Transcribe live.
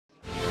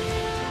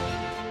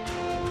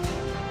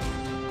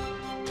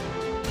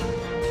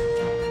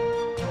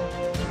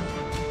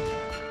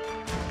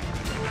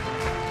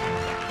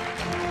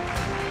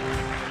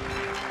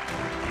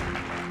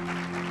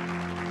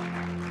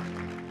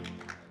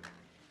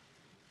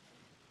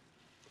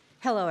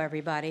Hello,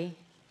 everybody.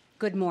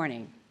 Good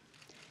morning,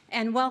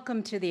 and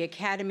welcome to the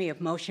Academy of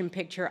Motion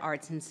Picture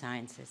Arts and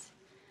Sciences.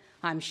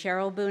 I'm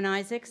Cheryl Boone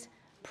Isaacs,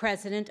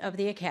 President of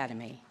the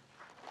Academy.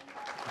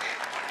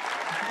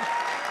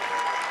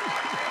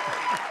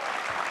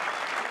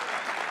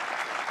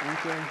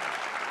 Thank you.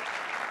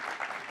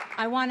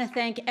 I want to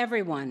thank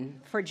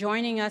everyone for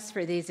joining us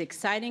for these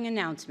exciting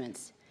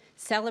announcements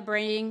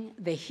celebrating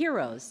the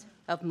heroes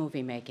of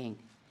movie making.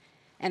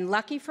 And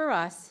lucky for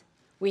us,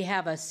 we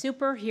have a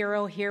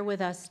superhero here with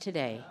us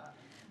today.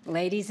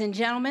 Ladies and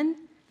gentlemen,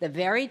 the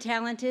very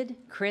talented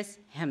Chris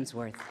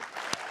Hemsworth.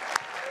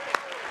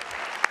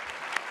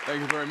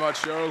 Thank you very much,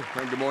 Cheryl,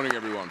 and good morning,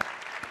 everyone.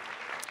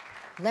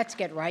 Let's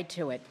get right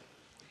to it.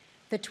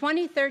 The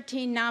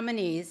 2013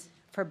 nominees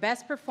for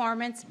Best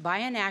Performance by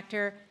an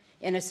Actor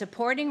in a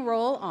Supporting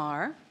Role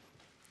are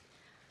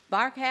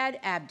Barkhad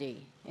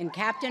Abdi in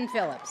Captain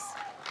Phillips,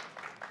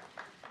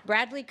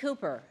 Bradley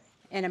Cooper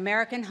in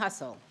American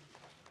Hustle,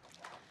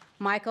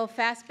 Michael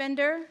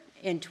Fassbender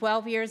in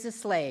 12 Years a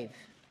Slave,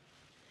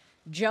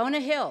 Jonah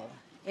Hill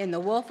in The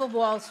Wolf of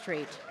Wall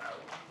Street,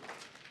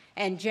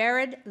 and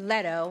Jared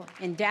Leto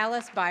in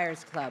Dallas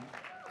Buyers Club.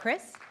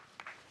 Chris?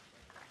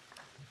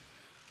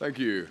 Thank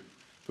you.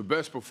 For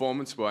Best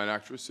Performance by an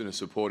Actress in a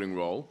Supporting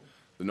Role,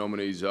 the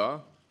nominees are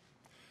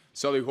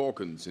Sally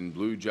Hawkins in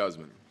Blue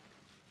Jasmine,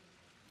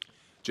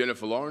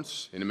 Jennifer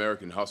Lawrence in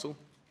American Hustle,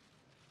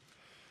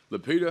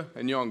 Lupita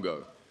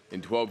Nyong'o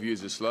in 12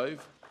 Years a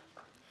Slave,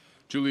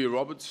 Julia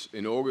Roberts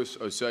in August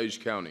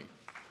Osage County,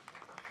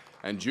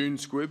 and June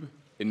Squibb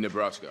in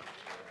Nebraska.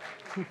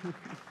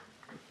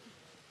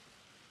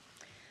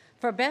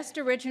 For Best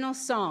Original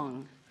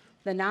Song,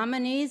 the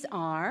nominees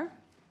are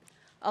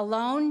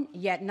Alone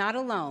Yet Not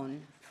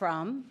Alone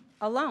from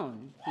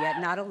Alone Yet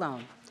Not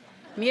Alone.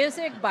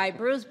 Music by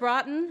Bruce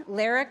Broughton,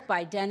 lyric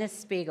by Dennis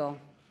Spiegel.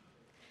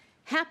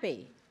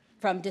 Happy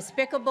from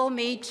Despicable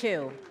Me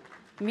 2.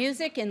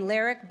 Music and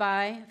lyric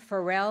by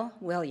Pharrell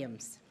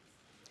Williams.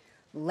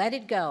 Let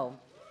It Go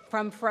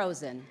from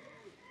Frozen.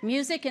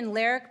 Music and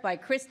lyric by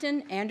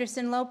Kristen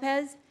Anderson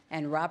Lopez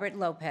and Robert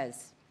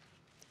Lopez.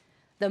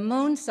 The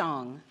Moon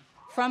Song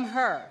from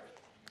Her.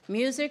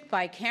 Music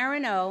by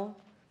Karen O,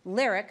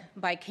 lyric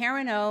by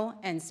Karen O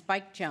and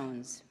Spike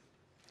Jones.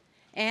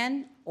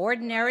 And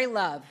Ordinary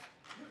Love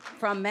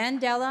from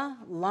Mandela,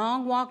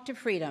 Long Walk to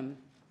Freedom.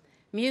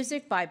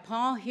 Music by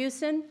Paul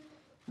Hewson,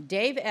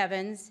 Dave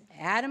Evans,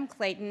 Adam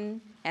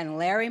Clayton, and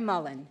Larry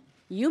Mullen.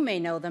 You may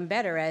know them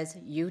better as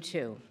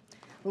U2.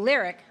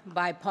 Lyric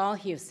by Paul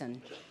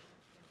Hewson.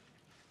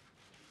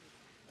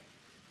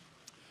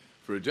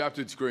 For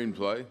Adapted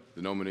Screenplay,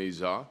 the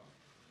nominees are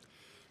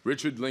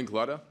Richard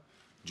Linklater,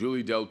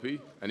 Julie Delpy,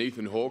 and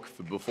Ethan Hawke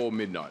for Before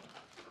Midnight,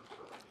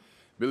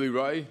 Billy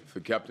Ray for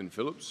Captain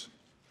Phillips,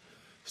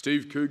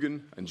 Steve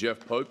Coogan and Jeff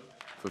Pope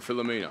for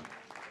Philomena,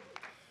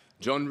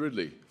 John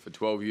Ridley for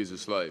 12 Years a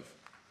Slave,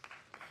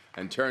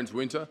 and Terrence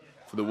Winter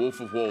for The Wolf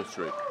of Wall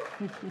Street.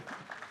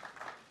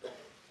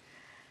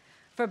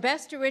 For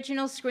Best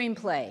Original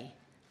Screenplay,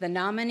 the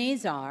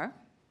nominees are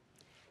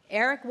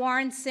Eric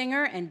Warren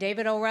Singer and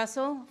David O.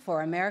 Russell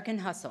for American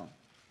Hustle,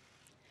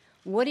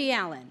 Woody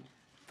Allen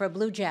for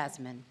Blue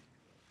Jasmine,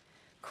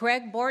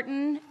 Craig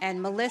Borton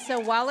and Melissa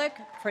Wallach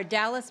for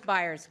Dallas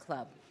Buyers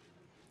Club,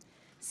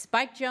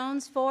 Spike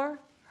Jones for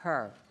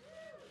Her,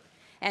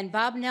 and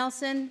Bob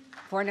Nelson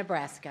for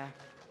Nebraska.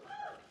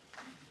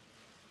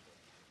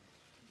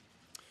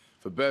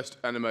 For Best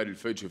Animated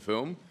Feature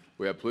Film,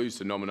 we are pleased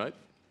to nominate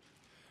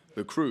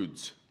The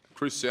Croods,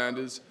 Chris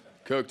Sanders,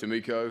 Kirk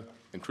D'Amico,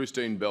 and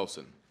Christine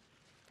Belson.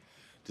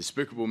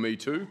 Despicable Me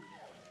 2,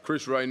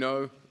 Chris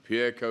Reynaud,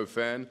 Pierre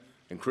Coffin,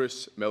 and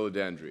Chris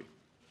Meledandri.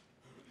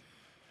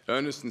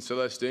 Ernest and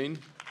Celestine,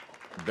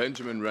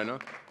 Benjamin Renner,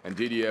 and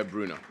Didier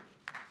Brunner.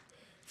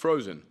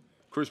 Frozen,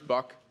 Chris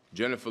Buck,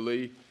 Jennifer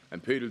Lee,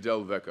 and Peter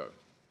Del Vecchio.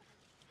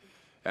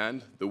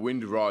 And The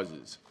Wind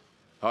Rises,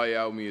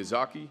 Hayao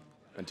Miyazaki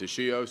and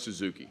Toshio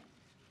Suzuki.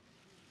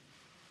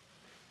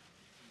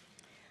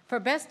 For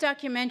Best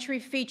Documentary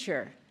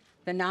Feature,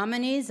 the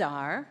nominees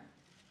are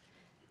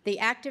The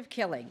Act of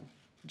Killing,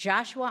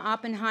 Joshua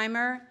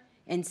Oppenheimer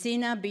and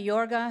Sina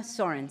Bjorga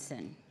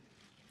Sorensen.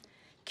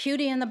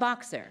 Cutie and the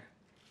Boxer,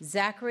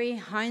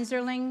 Zachary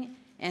Heinzerling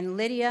and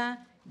Lydia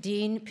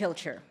Dean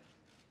Pilcher.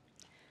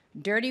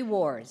 Dirty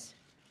Wars,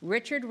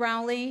 Richard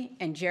Rowley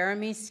and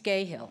Jeremy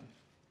Scahill.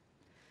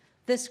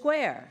 The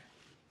Square,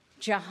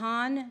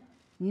 Jahan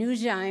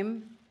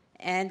Nujaim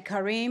and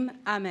Karim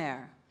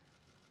Amer.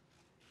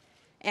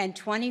 And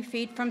 20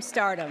 Feet from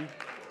Stardom,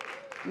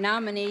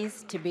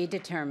 nominees to be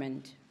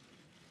determined.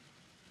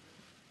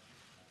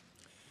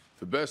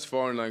 For Best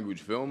Foreign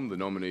Language Film, the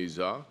nominees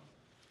are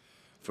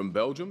from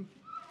Belgium,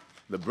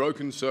 The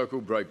Broken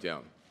Circle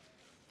Breakdown,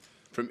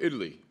 from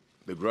Italy,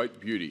 The Great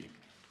Beauty,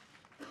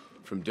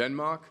 from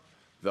Denmark,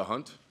 The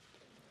Hunt,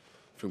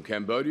 from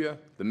Cambodia,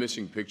 The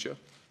Missing Picture,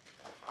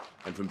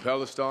 and from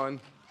Palestine,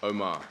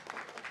 Omar.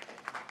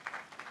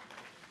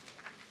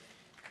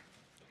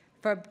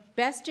 For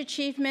Best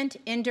Achievement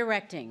in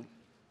Directing,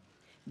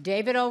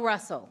 David O.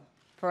 Russell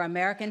for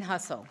American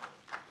Hustle,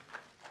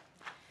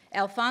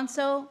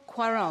 Alfonso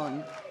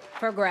Cuarón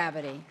for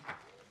Gravity,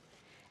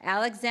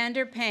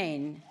 Alexander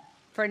Payne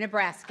for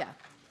Nebraska,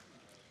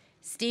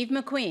 Steve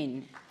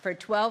McQueen for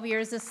 12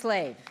 Years a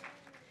Slave,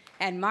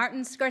 and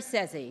Martin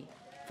Scorsese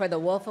for The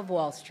Wolf of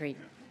Wall Street.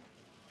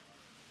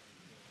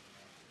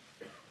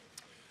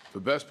 For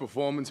Best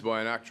Performance by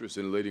an Actress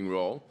in a Leading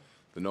Role,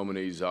 the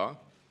nominees are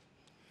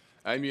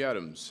Amy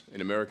Adams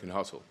in American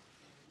Hustle,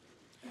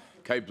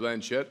 Cate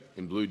Blanchett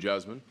in Blue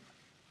Jasmine,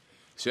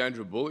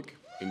 Sandra Bullock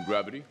in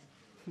Gravity,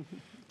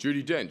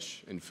 Judi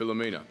Dench in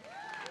Philomena,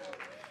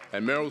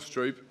 and Meryl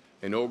Streep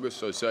in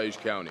August Osage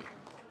County.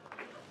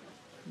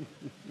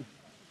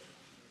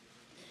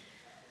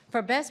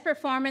 For Best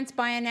Performance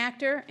by an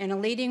Actor in a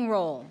Leading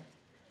Role,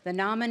 the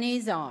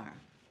nominees are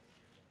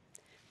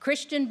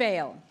Christian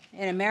Bale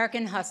in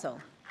American Hustle,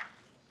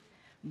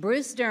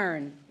 Bruce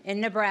Dern in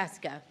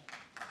Nebraska,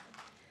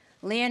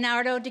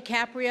 Leonardo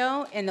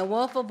DiCaprio in The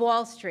Wolf of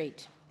Wall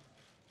Street,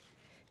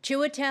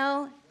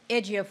 Chiwetel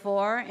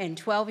Ejiofor in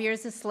 12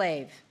 Years a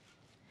Slave,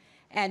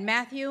 and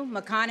Matthew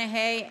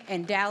McConaughey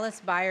in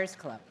Dallas Buyers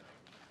Club.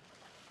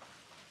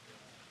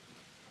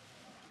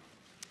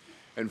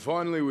 And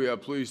finally, we are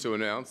pleased to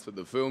announce that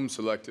the films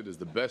selected as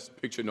the Best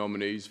Picture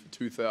nominees for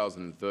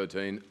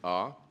 2013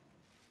 are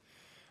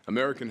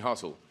American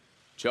Hustle,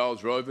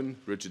 Charles Roven,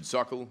 Richard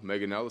Suckle,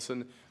 Megan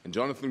Allison, and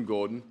Jonathan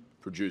Gordon,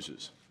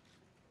 producers.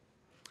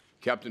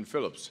 Captain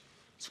Phillips,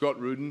 Scott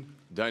Rudin,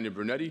 Dana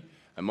Brunetti,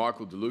 and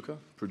Michael DeLuca,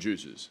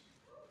 producers.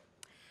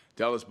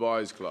 Dallas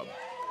Buyers Club,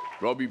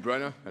 Robbie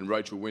Brenner and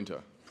Rachel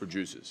Winter,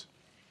 producers.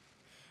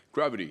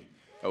 Gravity,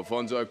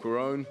 Alfonso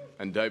Cuarón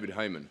and David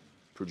Heyman,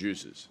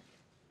 producers.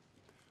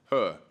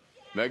 Her,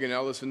 Megan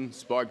Allison,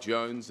 Spike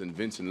Jones, and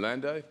Vincent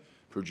Landay,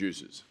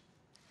 producers.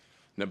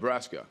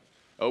 Nebraska,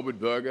 Albert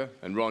Berger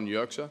and Ron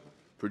Yerxa,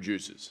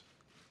 producers.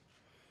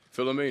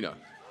 Philomena,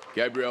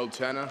 Gabrielle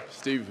Tanner,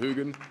 Steve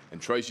Hugan,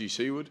 and Tracy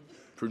Seward,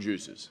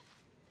 producers.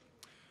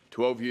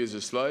 12 Years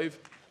a Slave,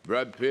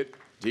 Brad Pitt,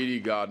 Dee Dee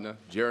Gardner,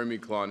 Jeremy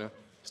Kleiner,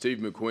 Steve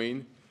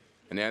McQueen,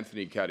 and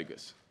Anthony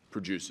Katigas,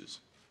 producers.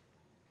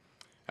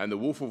 And The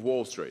Wolf of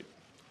Wall Street,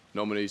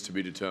 nominees to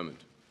be determined.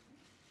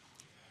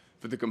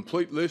 For the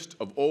complete list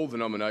of all the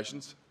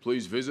nominations,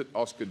 please visit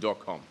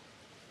Oscar.com.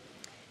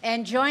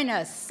 And join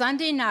us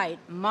Sunday night,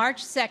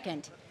 March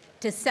 2nd,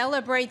 to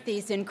celebrate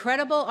these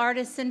incredible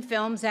artists and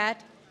films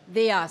at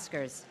the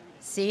Oscars.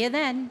 See you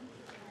then.